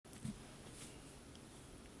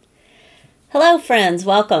Hello friends,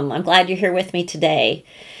 welcome. I'm glad you're here with me today.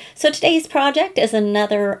 So today's project is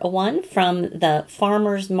another one from the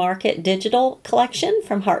Farmers Market Digital Collection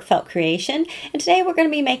from Heartfelt Creation. And today we're going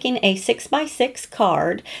to be making a 6x6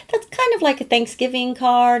 card that's kind of like a Thanksgiving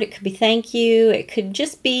card. It could be thank you. It could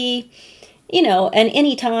just be, you know, an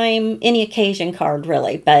anytime, any occasion card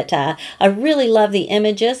really. But I really love the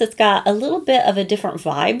images. It's got a little bit of a different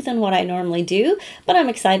vibe than what I normally do, but I'm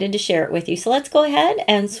excited to share it with you. So let's go ahead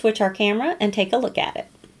and switch our camera and take a look at it.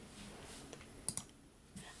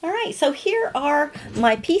 All right, so here are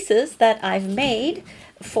my pieces that I've made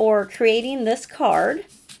for creating this card.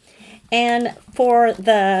 And for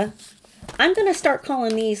the I'm going to start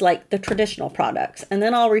calling these like the traditional products, and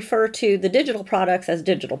then I'll refer to the digital products as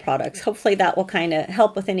digital products. Hopefully that will kind of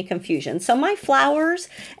help with any confusion. So my flowers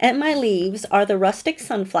and my leaves are the rustic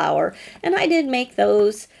sunflower, and I did make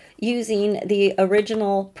those using the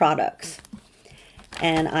original products.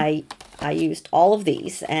 And I used all of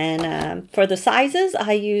these. And for the sizes,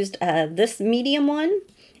 I used this medium one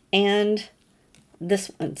and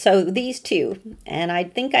this one, so these two, and I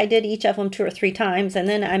think I did each of them 2 or 3 times, and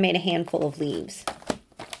then I made a handful of leaves.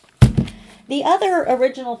 The other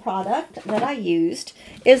original product that I used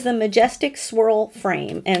is the Majestic Swirl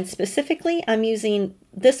Frame, and specifically I'm using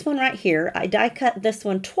this one right here. I die cut this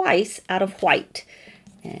one twice out of white,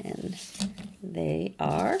 and they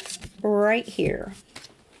are right here.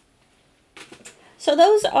 So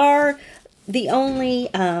those are the only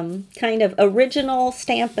kind of original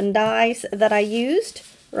stamp and dies that I used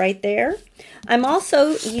right there. I'm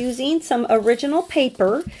also using some original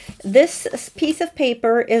paper. This piece of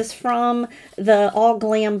paper is from the All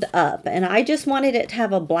Glammed Up, and I just wanted it to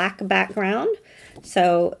have a black background.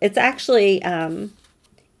 So it's actually,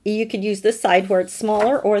 you could use this side where it's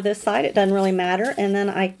smaller or this side, it doesn't really matter. And then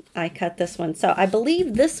I cut this one. So I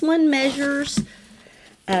believe this one measures,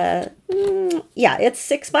 yeah, it's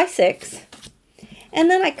 6x6. And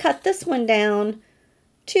then I cut this one down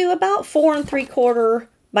to about 4 3/4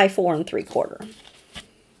 by 4 3/4.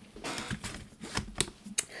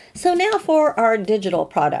 So now for our digital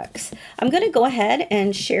products. I'm going to go ahead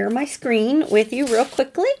and share my screen with you real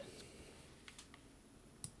quickly.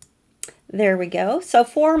 There we go. So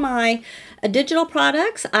for my digital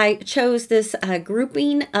products, I chose this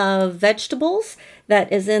grouping of vegetables that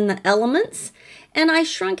is in the elements, and I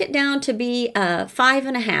shrunk it down to be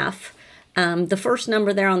 5.5. The first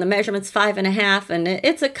number there on the measurement's 5.5, and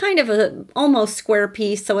it's a kind of a almost square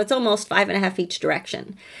piece, so it's almost 5.5 each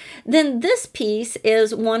direction. Then this piece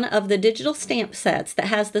is one of the digital stamp sets that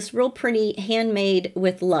has this real pretty handmade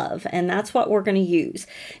with love, and that's what we're going to use.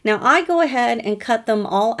 Now I go ahead and cut them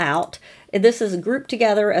all out. This is grouped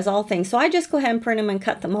together as all things, so I just go ahead and print them and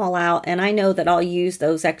cut them all out, and I know that I'll use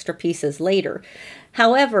those extra pieces later.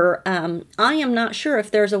 However, I am not sure if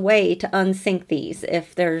there's a way to unsync these,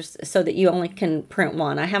 if there's, so that you only can print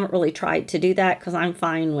one. I haven't really tried to do that because I'm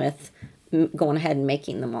fine with going ahead and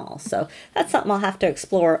making them all. So that's something I'll have to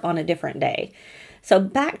explore on a different day. So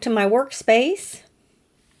back to my workspace.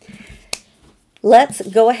 Let's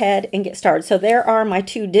go ahead and get started. So there are my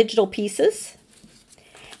 2 digital pieces.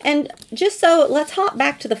 And just so, let's hop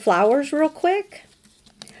back to the flowers real quick.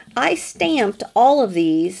 I stamped all of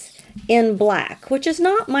these in black, which is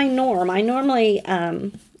not my norm. I normally,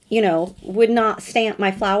 you know, would not stamp my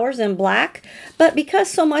flowers in black, but because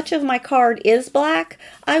so much of my card is black,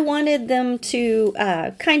 I wanted them to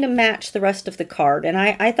kind of match the rest of the card, and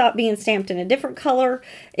I thought being stamped in a different color,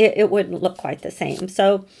 it wouldn't look quite the same.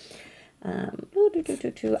 So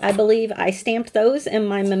I believe I stamped those in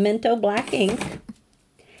my Memento black ink,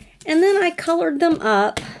 and then I colored them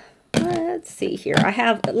up. Let's see here. I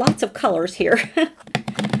have lots of colors here.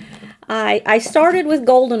 I started with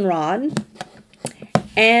goldenrod,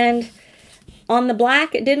 and on the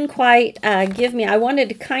black it didn't quite give me, I wanted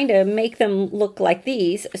to kind of make them look like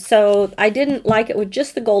these, so I didn't like it with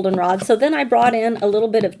just the goldenrod, so then I brought in a little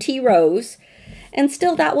bit of tea rose, and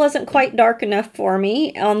still that wasn't quite dark enough for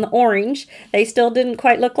me. On the orange, they still didn't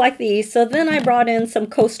quite look like these, so then I brought in some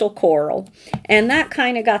coastal coral, and that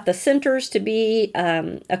kind of got the centers to be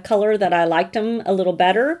a color that I liked them a little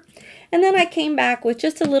better. And then I came back with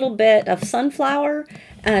just a little bit of sunflower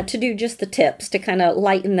to do just the tips, to kind of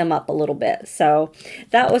lighten them up a little bit. So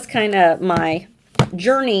that was kind of my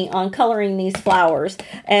journey on coloring these flowers.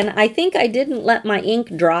 And I think I didn't let my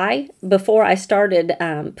ink dry before I started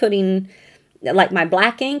putting, like my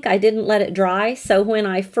black ink, I didn't let it dry. So when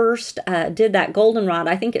I first did that goldenrod,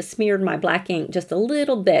 I think it smeared my black ink just a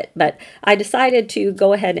little bit. But I decided to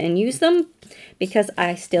go ahead and use them because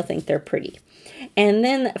I still think they're pretty. And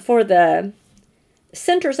then for the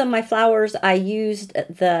centers of my flowers, I used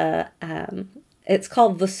the, it's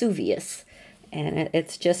called Vesuvius. And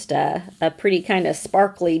it's just a pretty kind of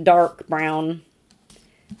sparkly dark brown.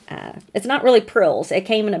 It's not really prills. It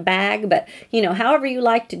came in a bag, but you know, however you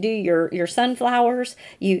like to do your sunflowers,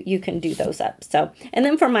 you can do those up. So, and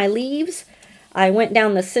then for my leaves, I went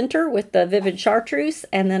down the center with the Vivid Chartreuse,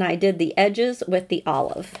 and then I did the edges with the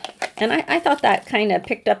olive. And I thought that kind of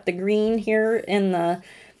picked up the green here in the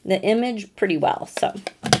image pretty well. So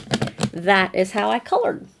that is how I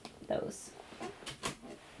colored those.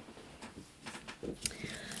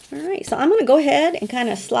 All right, so I'm going to go ahead and kind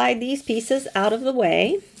of slide these pieces out of the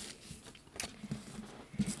way.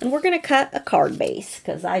 And we're going to cut a card base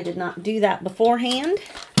because I did not do that beforehand.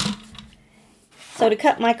 So to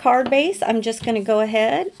cut my card base, I'm just going to go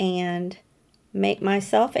ahead and make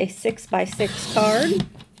myself a 6x6 card.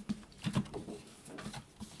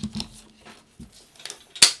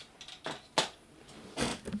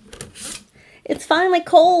 It's finally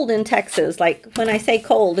cold in Texas. Like when I say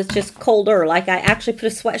cold, it's just colder. Like I actually put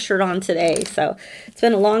a sweatshirt on today. So it's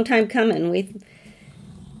been a long time coming.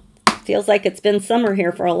 Feels like it's been summer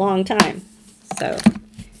here for a long time. So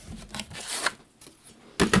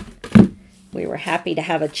we were happy to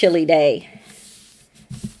have a chilly day.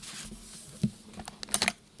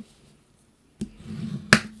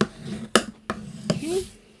 Okay.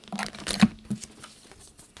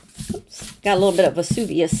 Oops, got a little bit of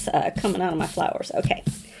Vesuvius coming out of my flowers. Okay.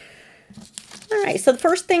 All right, so the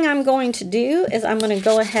first thing I'm going to do is I'm going to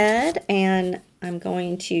go ahead and I'm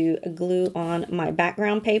going to glue on my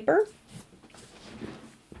background paper.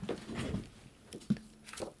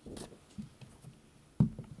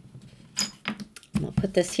 I'll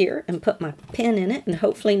put this here and put my pen in it and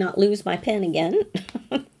hopefully not lose my pen again.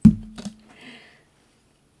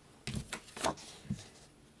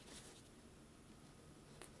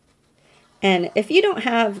 And if you don't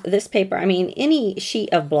have this paper, I mean, any sheet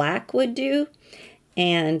of black would do.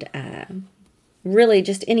 And really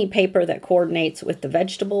just any paper that coordinates with the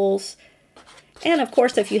vegetables. And of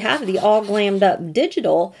course, if you have the all glammed up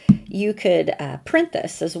digital, you could print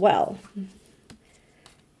this as well.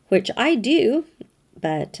 Which I do,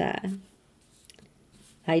 but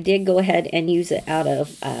I did go ahead and use it out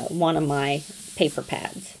of one of my paper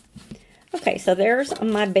pads. Okay, so there's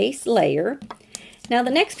my base layer. Now the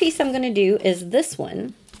next piece I'm going to do is this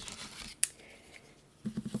one.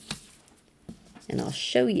 And I'll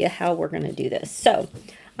show you how we're going to do this. So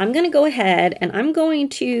I'm going to go ahead and I'm going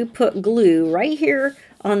to put glue right here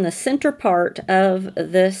on the center part of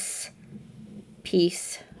this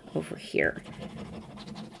piece over here.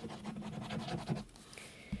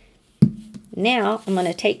 Now I'm going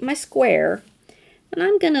to take my square and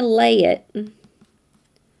I'm going to lay it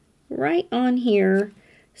right on here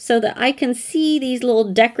so that I can see these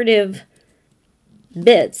little decorative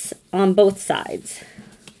bits on both sides.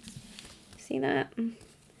 See that?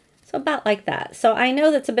 So about like that. So I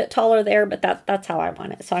know that's a bit taller there, but that's how I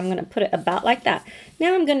want it. So I'm going to put it about like that.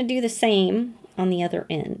 Now I'm going to do the same on the other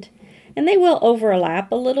end. And they will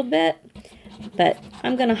overlap a little bit, but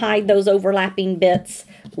I'm going to hide those overlapping bits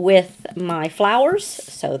with my flowers,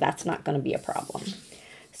 so that's not going to be a problem.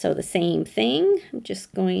 So the same thing, I'm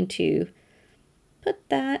just going to put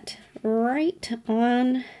that right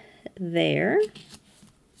on there.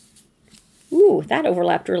 Ooh, that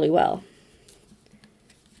overlapped really well.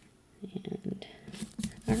 And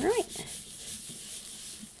all right.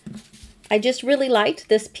 I just really liked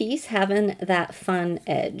this piece having that fun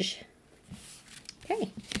edge.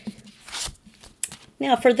 Okay.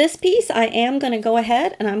 Now for this piece, I am going to go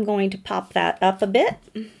ahead and I'm going to pop that up a bit.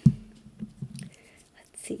 Let's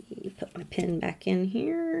see, put my pen back in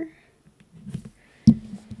here.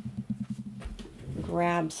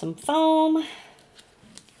 Grab some foam.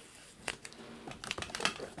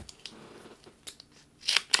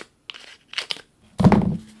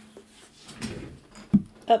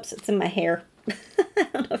 Oops, it's in my hair. I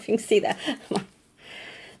don't know if you can see that.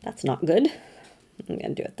 That's not good. I'm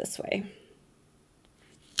going to do it this way.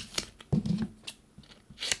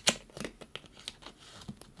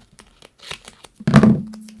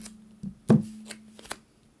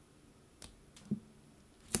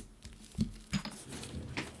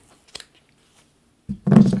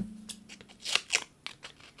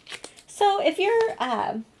 So if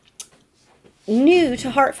you're new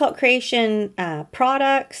to Heartfelt Creation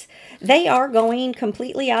products, they are going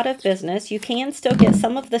completely out of business. You can still get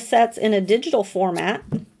some of the sets in a digital format.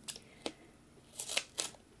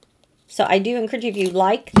 So I do encourage you, if you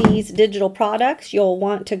like these digital products, you'll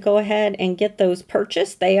want to go ahead and get those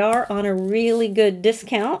purchased. They are on a really good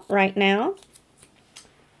discount right now.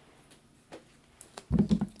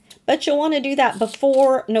 But you'll want to do that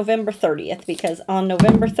before November 30th, because on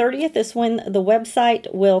November 30th is when the website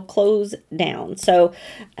will close down. So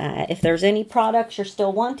if there's any products you're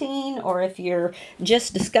still wanting, or if you're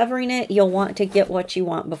just discovering it, you'll want to get what you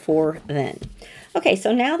want before then. Okay,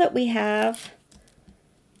 so now that we have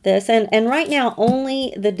this, and right now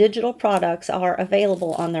only the digital products are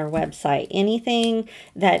available on their website. Anything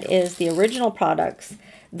that is the original products,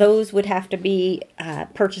 those would have to be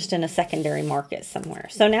purchased in a secondary market somewhere.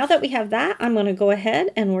 So now that we have that, I'm going to go ahead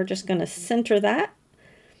and we're just going to center that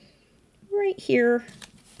right here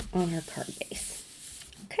on our card base.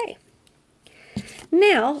 Okay.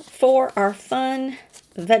 Now for our fun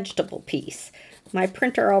vegetable piece. My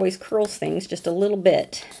printer always curls things just a little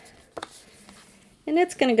bit. And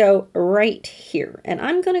it's going to go right here. And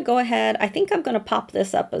I'm going to go ahead, I think I'm going to pop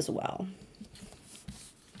this up as well.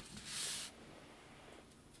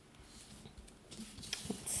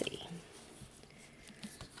 Let's see.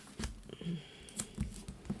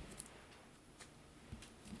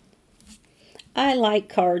 I like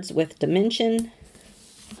cards with dimension.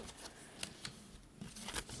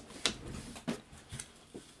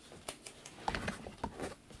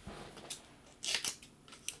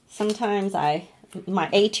 Sometimes my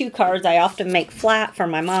A2 cards I often make flat for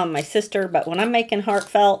my mom and my sister, but when I'm making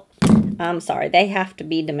Heartfelt, I'm sorry, they have to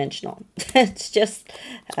be dimensional. It's just,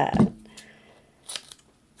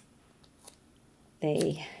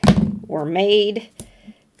 they were made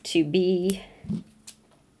to be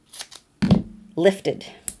lifted.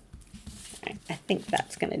 I think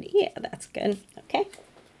that's going to, yeah, that's good. Okay.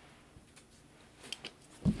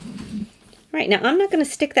 All right, now I'm not going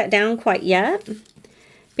to stick that down quite yet,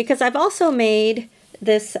 because I've also made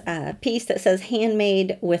this piece that says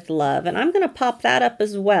handmade with love, and I'm going to pop that up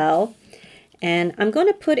as well, and I'm going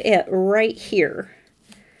to put it right here.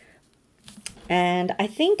 And I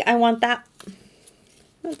think I want that,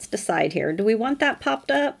 let's decide here. Do we want that popped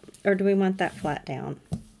up or do we want that flat down?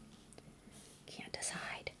 Can't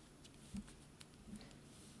decide.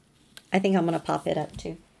 I think I'm going to pop it up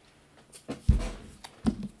too.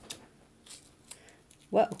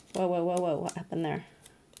 Whoa, whoa, whoa, whoa, whoa, what happened there?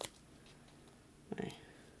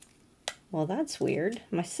 Well, that's weird.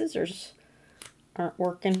 My scissors aren't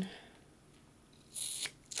working.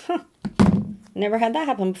 Huh. Never had that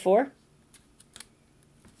happen before.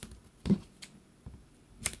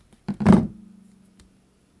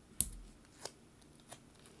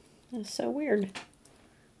 That's so weird.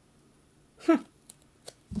 Huh.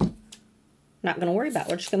 Not going to worry about it.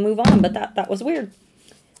 We're just going to move on, but that was weird.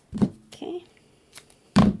 Okay.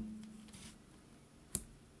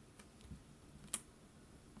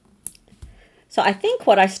 So I think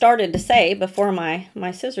what I started to say before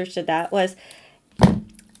my scissors did that was,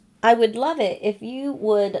 I would love it if you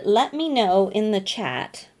would let me know in the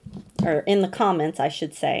chat, or in the comments, I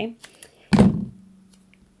should say,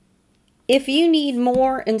 if you need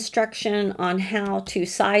more instruction on how to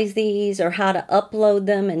size these or how to upload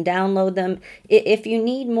them and download them. If you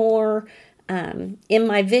need more in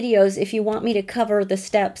my videos, if you want me to cover the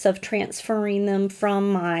steps of transferring them from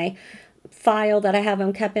my file that I have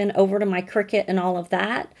them kept in over to my Cricut and all of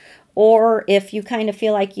that, or if you kind of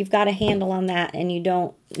feel like you've got a handle on that and you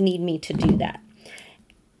don't need me to do that.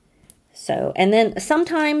 So, and then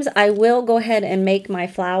sometimes I will go ahead and make my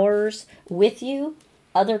flowers with you.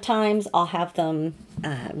 Other times I'll have them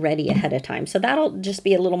ready ahead of time. So that'll just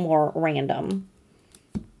be a little more random.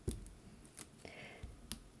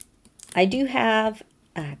 I do have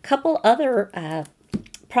a couple other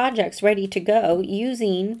projects ready to go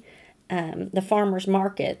using the farmer's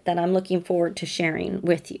market that I'm looking forward to sharing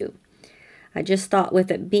with you. I just thought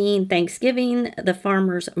with it being Thanksgiving, the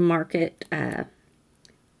farmer's market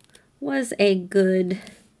was a good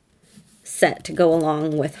set to go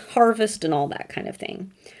along with harvest and all that kind of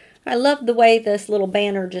thing. I love the way this little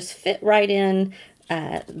banner just fit right in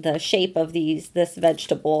the shape of this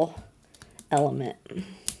vegetable element.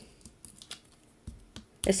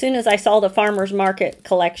 As soon as I saw the farmer's market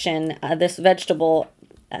collection, this vegetable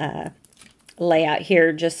layout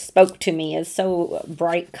here just spoke to me as so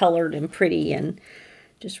bright colored and pretty, and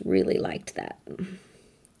just really liked that.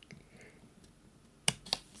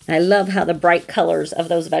 I love how the bright colors of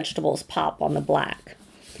those vegetables pop on the black.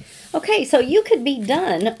 Okay, so you could be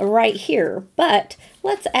done right here, but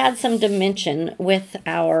let's add some dimension with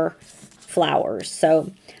our flowers.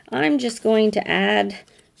 So I'm just going to add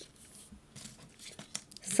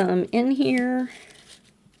some in here.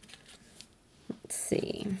 Let's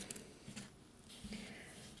see.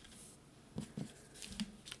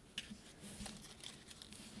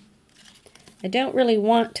 I don't really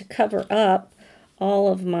want to cover up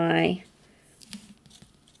all of my,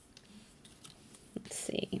 let's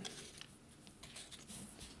see,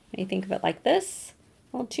 you think of it like this?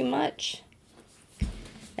 A little too much.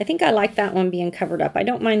 I think I like that one being covered up. I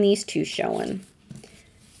don't mind these two showing.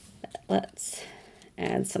 But let's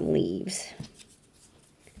add some leaves.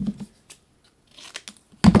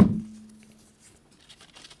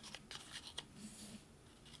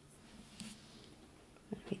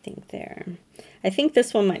 What do you think there? I think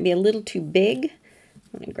this one might be a little too big.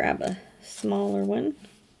 I'm going to grab a smaller one.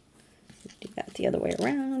 Do that the other way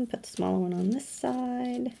around. Put the smaller one on this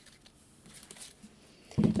side.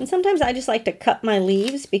 And sometimes I just like to cut my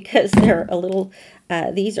leaves because they're a little,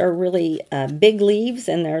 these are really big leaves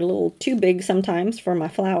and they're a little too big sometimes for my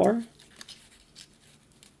flower.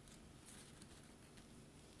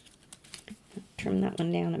 Trim that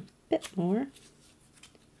one down a bit more.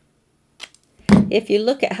 If you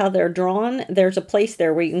look at how they're drawn, there's a place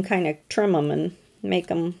there where you can kind of trim them and make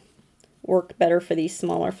them work better for these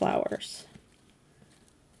smaller flowers.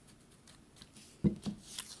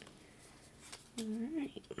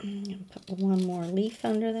 Alright, I'm going to put one more leaf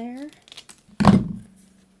under there. Like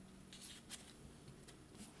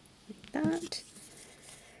that.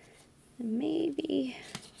 And maybe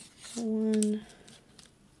one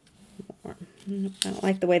more. I don't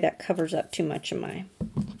like the way that covers up too much of my...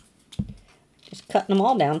 Just cutting them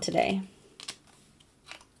all down today.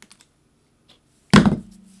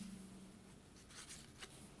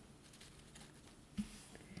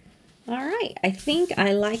 All right, I think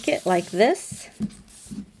I like it like this.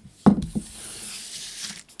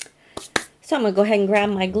 So I'm going to go ahead and grab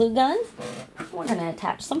my glue gun. We're going to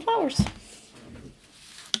attach some flowers.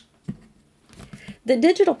 The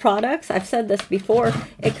digital products, I've said this before,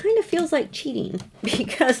 it kind of feels like cheating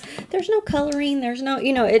because there's no coloring, there's no,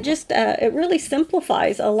 you know, it just, it really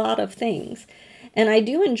simplifies a lot of things. And I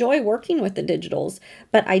do enjoy working with the digitals,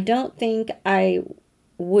 but I don't think I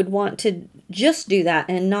would want to just do that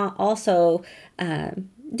and not also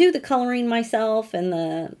do the coloring myself and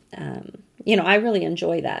the, you know, I really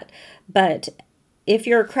enjoy that. But if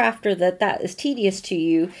you're a crafter that is tedious to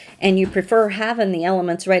you and you prefer having the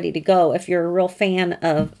elements ready to go, if you're a real fan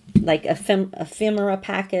of like ephemera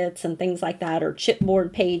packets and things like that, or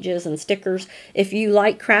chipboard pages and stickers, if you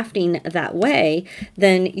like crafting that way,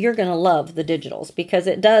 then you're going to love the digitals because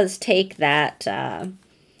it does take that,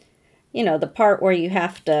 you know, the part where you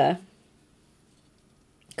have to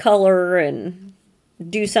color and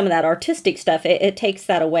do some of that artistic stuff, it takes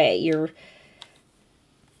that away.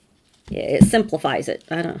 It simplifies it.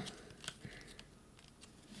 I don't know.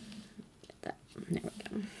 There we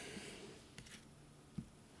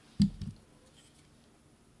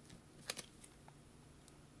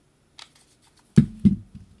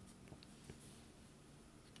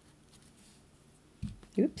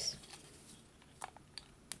go. Oops.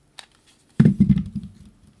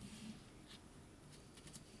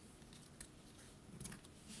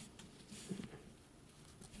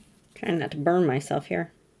 Trying not to burn myself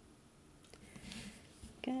here.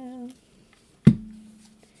 Go.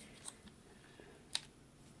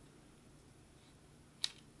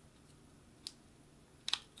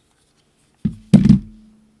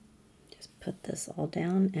 Just put this all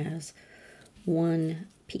down as one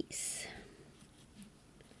piece.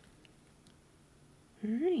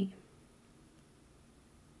 All right.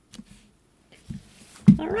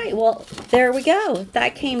 All right, well, there we go.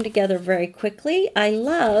 That came together very quickly. I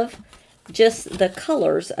love just the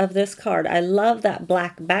colors of this card. I love that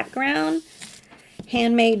black background,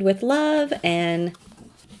 handmade with love, and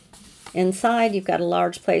inside you've got a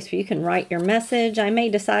large place where you can write your message. I may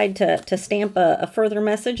decide to stamp a further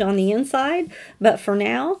message on the inside, but for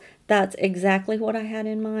now, that's exactly what I had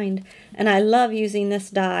in mind. And I love using this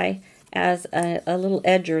die as a little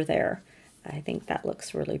edger there. I think that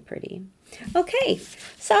looks really pretty. Okay,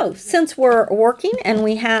 so since we're working and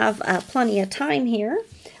we have plenty of time here,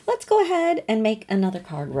 let's go ahead and make another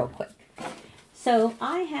card real quick. So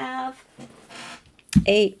I have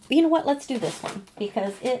you know what, let's do this one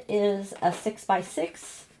because it is a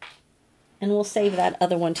 6x6 and we'll save that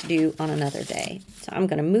other one to do on another day. So I'm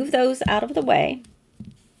going to move those out of the way.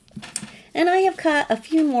 And I have cut a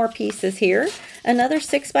few more pieces here, another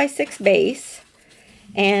 6x6 base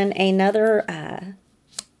and another a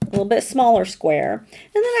little bit smaller square.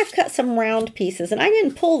 And then I've cut some round pieces, and I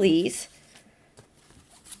didn't pull these,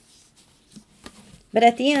 but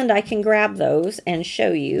at the end I can grab those and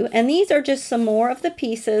show you. And these are just some more of the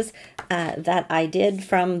pieces that I did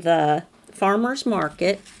from the farmer's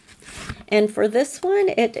market. And for this one,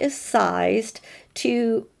 it is sized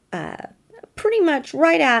to pretty much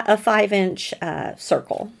right at a 5-inch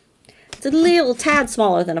circle. It's a little tad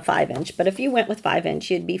smaller than a 5-inch, but if you went with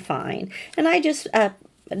 5-inch, you'd be fine. And I just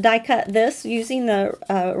die cut this using the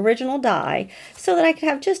original die so that I could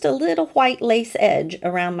have just a little white lace edge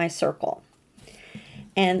around my circle.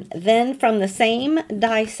 And then from the same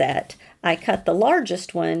die set, I cut the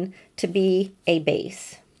largest one to be a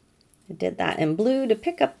base. I did that in blue to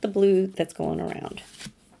pick up the blue that's going around.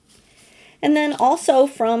 And then also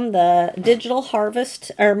from the digital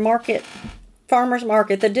harvest or market, farmer's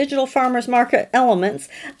market, the digital farmer's market elements,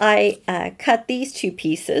 I cut these two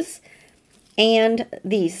pieces and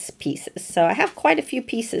these pieces. So I have quite a few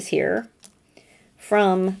pieces here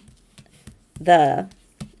from the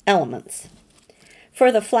elements.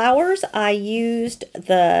 For the flowers, I used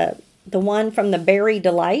the one from the Berry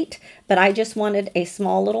Delight, but I just wanted a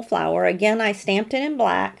small little flower. Again, I stamped it in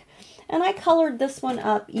black, and I colored this one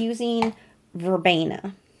up using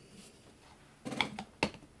verbena.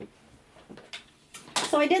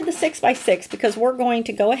 So I did the 6x6 because we're going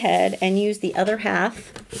to go ahead and use the other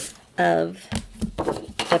half of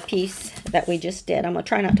the piece that we just did. I'm going to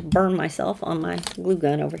try not to burn myself on my glue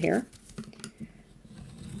gun over here.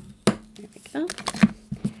 There we go.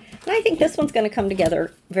 And I think this one's going to come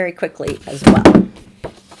together very quickly as well.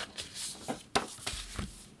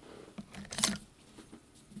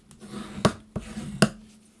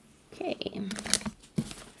 Okay.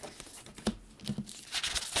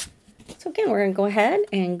 So again, we're going to go ahead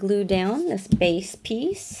and glue down this base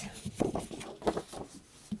piece.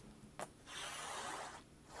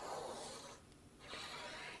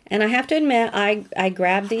 And I have to admit, I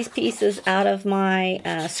grabbed these pieces out of my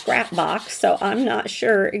scrap box, so I'm not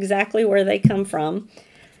sure exactly where they come from.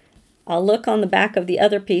 I'll look on the back of the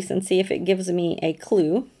other piece and see if it gives me a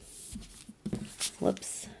clue.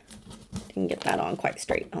 Whoops, didn't get that on quite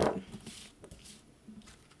straight. Hold on.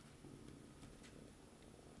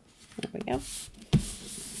 There we go.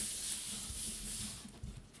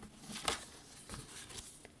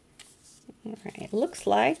 All right, looks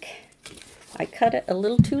like I cut it a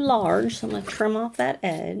little too large, so I'm going to trim off that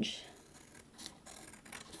edge.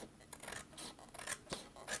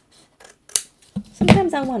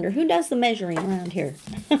 Sometimes I wonder, who does the measuring around here?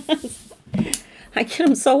 I get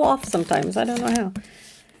them so off sometimes, I don't know how.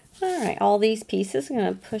 All right, all these pieces I'm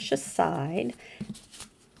going to push aside.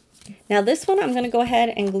 Now this one I'm going to go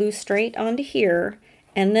ahead and glue straight onto here,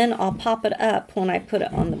 and then I'll pop it up when I put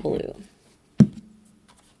it on the blue.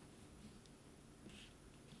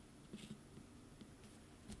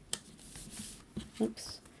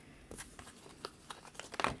 Oops.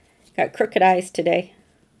 Got crooked eyes today.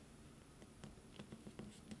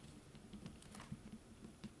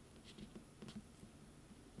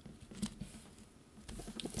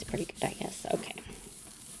 That's pretty good, I guess. Okay.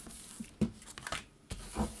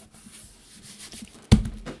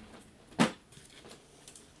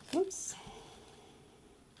 Oops.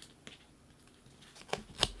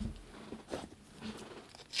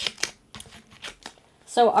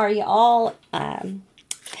 So are you all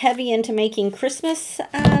heavy into making Christmas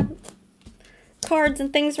cards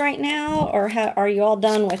and things right now? Or are you all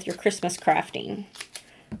done with your Christmas crafting?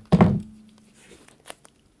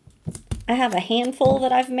 I have a handful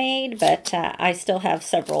that I've made, but I still have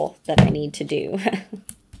several that I need to do.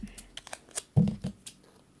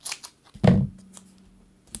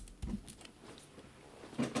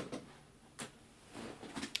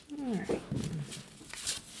 All right.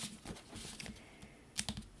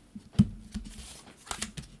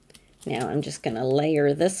 Now I'm just going to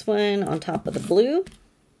layer this one on top of the blue.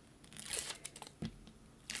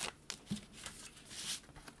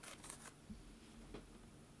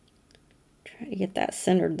 Try to get that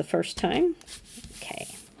centered the first time. Okay.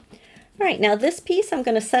 All right, now this piece I'm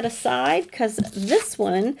going to set aside because this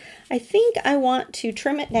one, I think I want to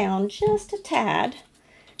trim it down just a tad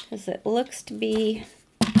because it looks to be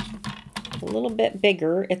a little bit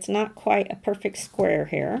bigger. It's not quite a perfect square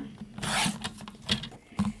here.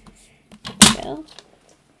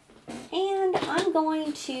 And I'm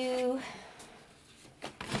going to,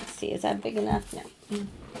 let's see, is that big enough? No.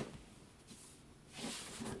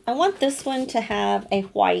 I want this one to have a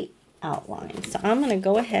white outline. So I'm going to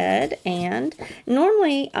go ahead and,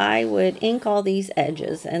 normally I would ink all these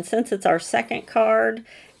edges. And since it's our second card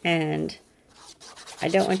and I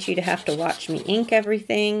don't want you to have to watch me ink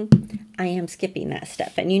everything, I am skipping that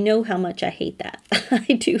step. And you know how much I hate that.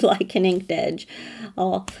 I do like an inked edge.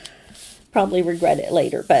 I'll probably regret it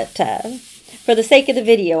later, but for the sake of the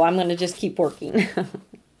video, I'm going to just keep working.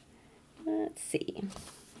 Let's see.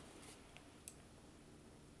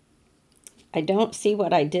 I don't see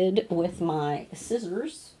what I did with my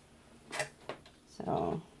scissors,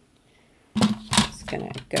 so I'm just going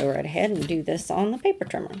to go right ahead and do this on the paper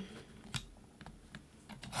trimmer.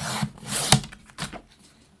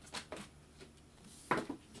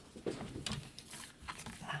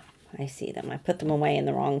 see them. I put them away in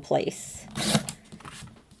the wrong place.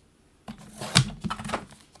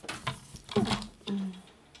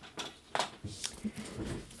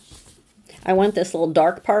 I want this little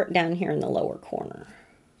dark part down here in the lower corner.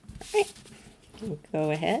 All right. I'll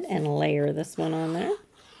go ahead and layer this one on there.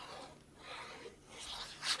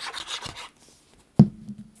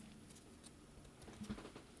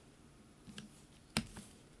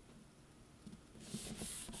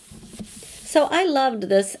 So I loved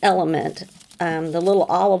this element, the little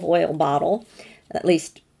olive oil bottle, at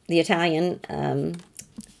least the Italian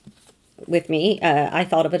with me. I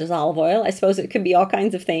thought of it as olive oil. I suppose it could be all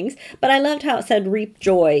kinds of things, but I loved how it said reap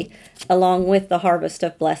joy along with the harvest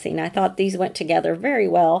of blessing. I thought these went together very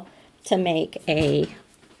well to make a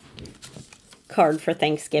card for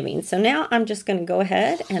Thanksgiving. So now I'm just going to go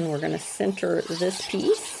ahead and we're going to center this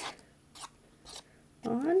piece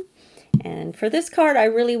on. And for this card, I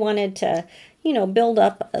really wanted to, you know, build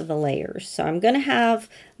up the layers. So I'm going to have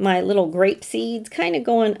my little grape seeds kind of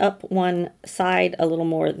going up one side a little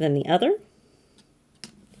more than the other.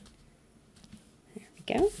 There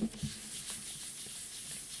we go.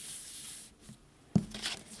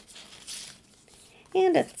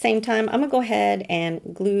 And at the same time, I'm going to go ahead and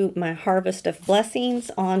glue my Harvest of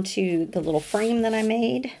Blessings onto the little frame that I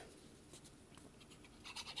made.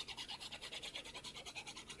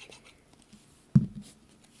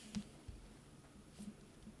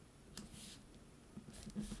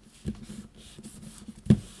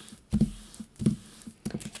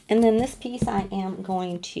 And then this piece I am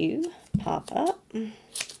going to pop up. And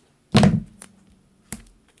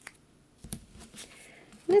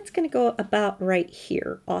it's going to go about right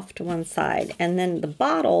here off to one side. And then the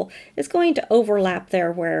bottle is going to overlap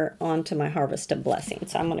there where onto my Harvest of Blessing.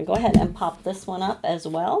 So I'm going to go ahead and pop this one up as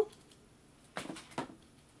well.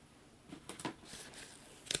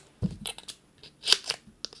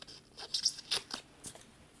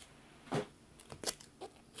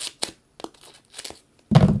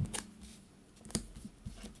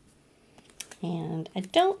 And I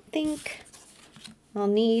don't think I'll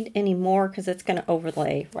need any more because it's going to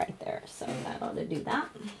overlay right there. So that ought to do that.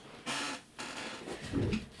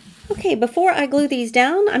 Okay, before I glue these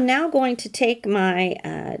down, I'm now going to take my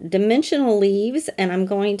dimensional leaves and I'm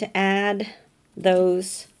going to add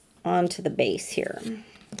those onto the base here.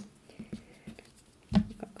 I'll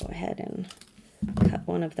go ahead and cut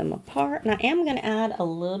one of them apart. And I am going to add a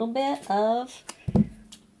little bit of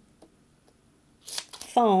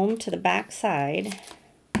foam to the back side.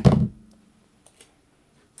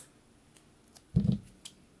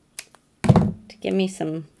 To give me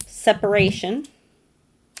some separation.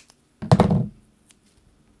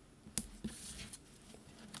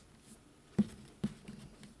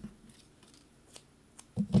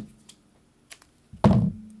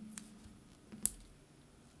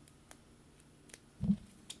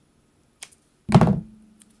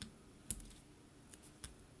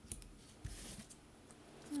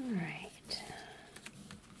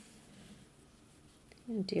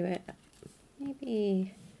 Do it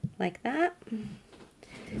maybe like that,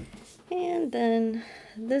 and then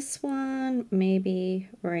this one maybe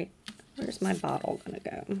right, where's my bottle gonna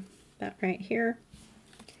go? About right here.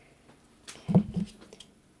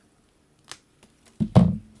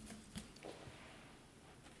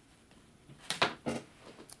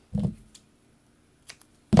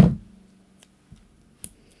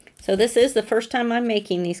 So this is the first time I'm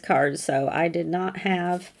making these cards, so I did not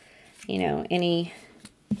have, you know, any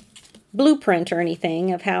blueprint or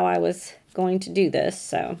anything of how I was going to do this,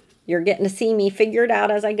 so you're getting to see me figure it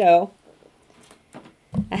out as I go.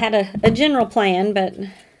 I had a general plan, but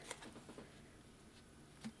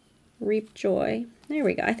reap joy. There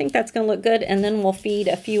we go. I think that's going to look good, and then we'll feed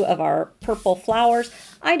a few of our purple flowers.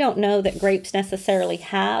 I don't know that grapes necessarily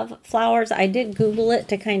have flowers. I did Google it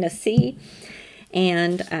to kind of see,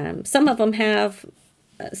 and some of them have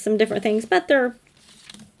some different things, but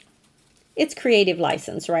it's creative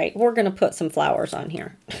license, right? We're going to put some flowers on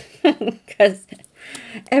here because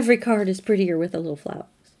every card is prettier with a little flowers.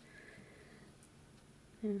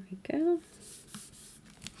 There we go.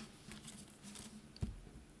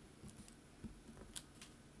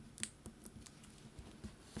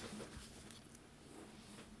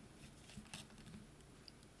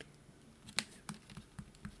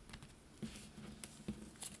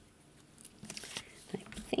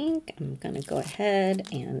 I think I'm going to go ahead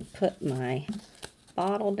and put my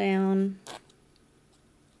bottle down.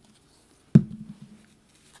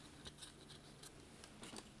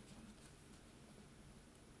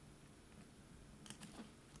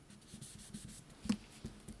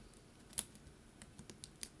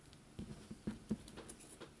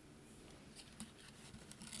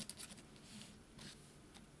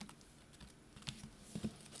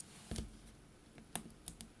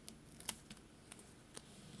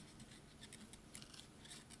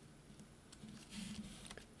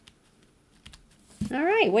 All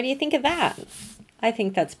right, what do you think of that? I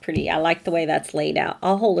think that's pretty. I like the way that's laid out.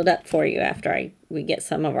 I'll hold it up for you after we get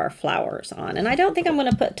some of our flowers on. And I don't think I'm going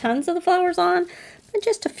to put tons of the flowers on, but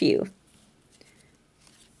just a few.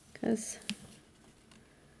 Because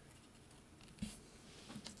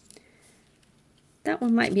that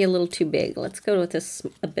one might be a little too big. Let's go with this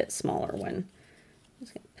a bit smaller one.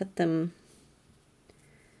 Just going to put them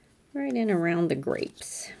right in around the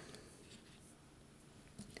grapes.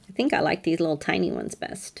 I think I like these little tiny ones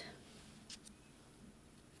best.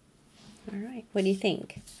 All right, what do you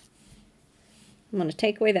think? I'm going to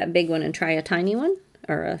take away that big one and try a tiny one,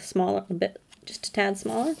 or a smaller, a bit, just a tad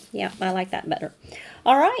smaller. Yeah, I like that better.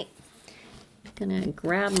 All right, I'm going to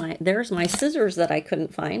grab there's my scissors that I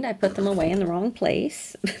couldn't find. I put them away in the wrong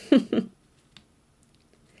place. All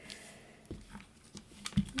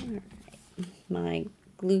right, my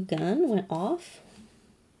glue gun went off.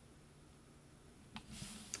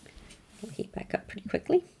 It'll heat back up pretty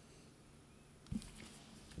quickly.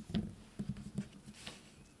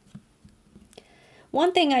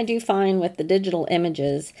 One thing I do find with the digital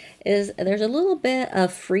images is there's a little bit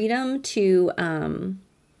of freedom to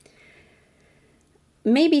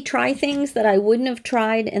maybe try things that I wouldn't have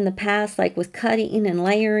tried in the past, like with cutting and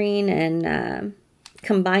layering and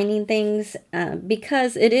combining things,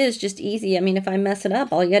 because it is just easy. I mean, if I mess it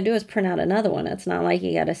up, all you gotta do is print out another one. It's not like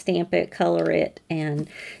you gotta stamp it, color it, and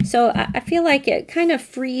so I feel like it kind of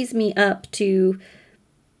frees me up to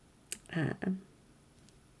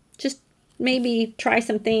just maybe try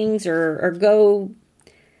some things or go.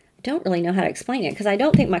 I don't really know how to explain it because I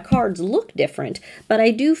don't think my cards look different, but I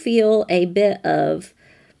do feel a bit of,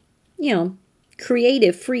 you know,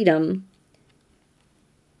 creative freedom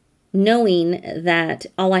knowing that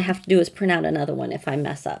all I have to do is print out another one if I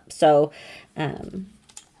mess up. So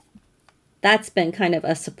that's been kind of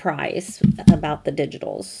a surprise about the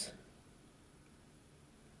digitals.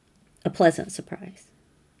 A pleasant surprise.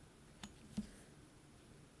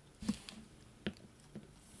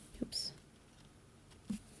 Oops.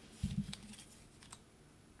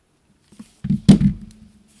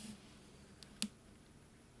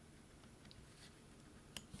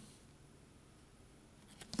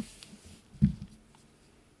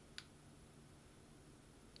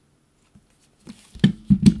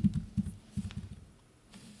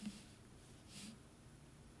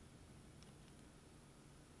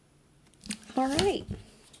 All right.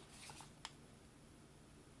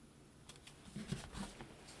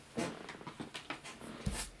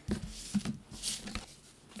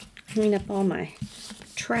 Clean up all my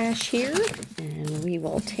trash here, and we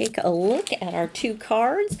will take a look at our 2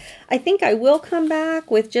 cards. I think I will come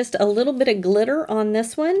back with just a little bit of glitter on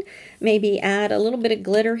this one. Maybe add a little bit of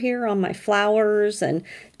glitter here on my flowers and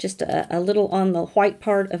just a little on the white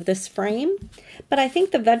part of this frame. But I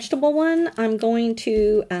think the vegetable one, I'm going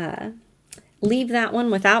to leave that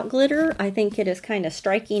one without glitter. I think it is kind of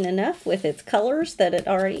striking enough with its colors that it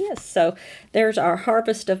already is. So there's our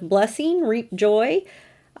Harvest of Blessing, Reap Joy.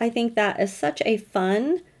 I think that is such a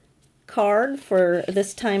fun card for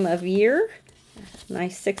this time of year.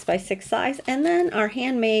 Nice 6x6 size. And then our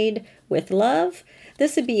Handmade with Love.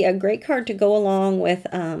 This would be a great card to go along with,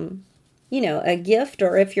 you know, a gift,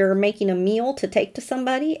 or if you're making a meal to take to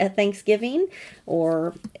somebody at Thanksgiving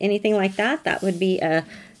or anything like that. That would be a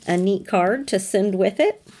neat card to send with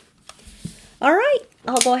it. All right,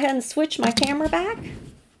 I'll go ahead and switch my camera back.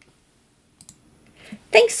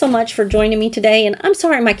 Thanks so much for joining me today, and I'm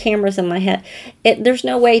sorry my camera's in my head. There's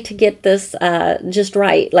no way to get this just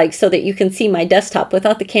right, like so that you can see my desktop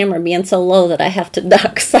without the camera being so low that I have to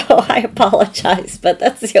duck, so I apologize, but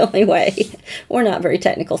that's the only way. We're not very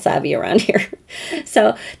technical savvy around here.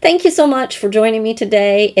 So thank you so much for joining me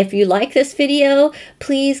today. If you like this video,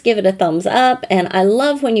 please give it a thumbs up, and I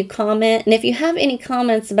love when you comment, and if you have any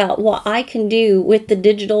comments about what I can do with the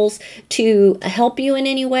digitals to help you in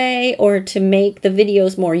any way, or to make the video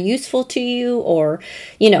more useful to you, or,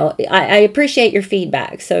 you know, I appreciate your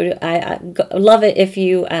feedback. So I love it if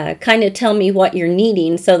you kind of tell me what you're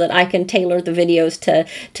needing so that I can tailor the videos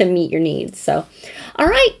to meet your needs. So, all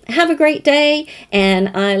right, have a great day, and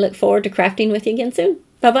I look forward to crafting with you again soon.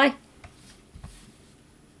 Bye-bye.